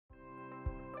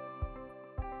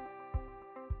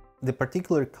The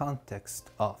particular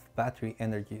context of battery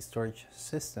energy storage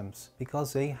systems,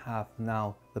 because they have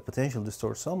now the potential to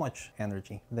store so much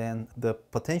energy, then the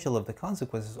potential of the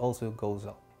consequences also goes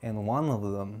up. And one of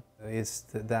them is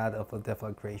that of a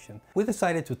deflagration. We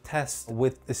decided to test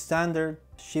with the standard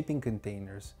shipping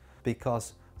containers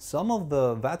because some of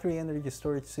the battery energy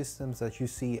storage systems that you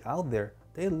see out there,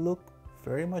 they look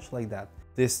very much like that.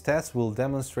 This test will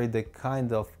demonstrate the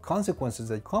kind of consequences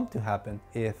that come to happen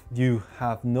if you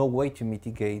have no way to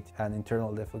mitigate an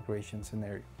internal deflagration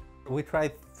scenario. We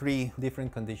tried 3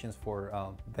 different conditions for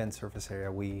vent surface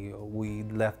area. We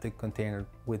left the container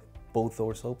with both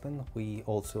doors open. We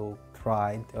also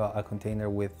tried a container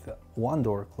with 1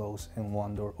 door closed and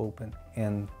 1 door open.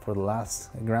 And for the last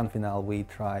grand finale, we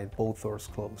tried both doors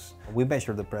closed. We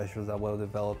measured the pressures that will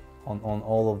develop on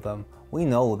all of them. We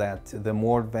know that the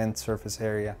more vent surface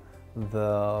area,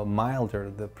 the milder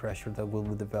the pressure that will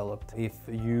be developed. If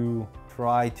you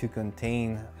try to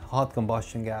contain hot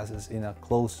combustion gases in a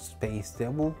closed space, they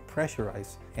will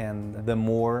pressurize, and the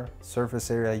more surface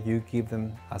area you give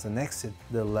them as an exit,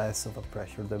 the less of a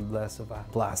pressure, the less of a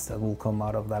blast that will come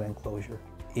out of that enclosure.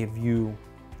 If you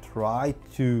try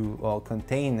to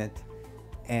contain it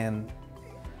and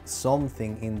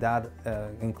something in that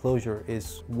enclosure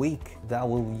is weak, that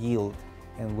will yield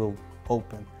and will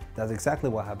open. That's exactly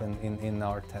what happened in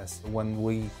our test. When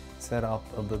we set up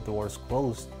the doors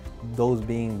closed, those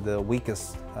being the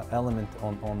weakest element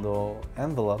on the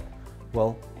envelope,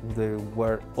 well, they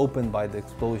were opened by the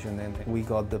explosion, and we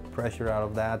got the pressure out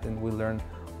of that, and we learned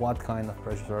what kind of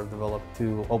pressures are developed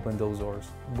to open those doors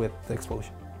with the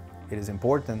explosion. It is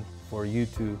important for you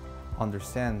to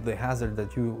understand the hazard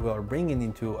that you are bringing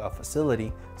into a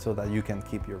facility so that you can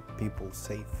keep your people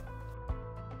safe.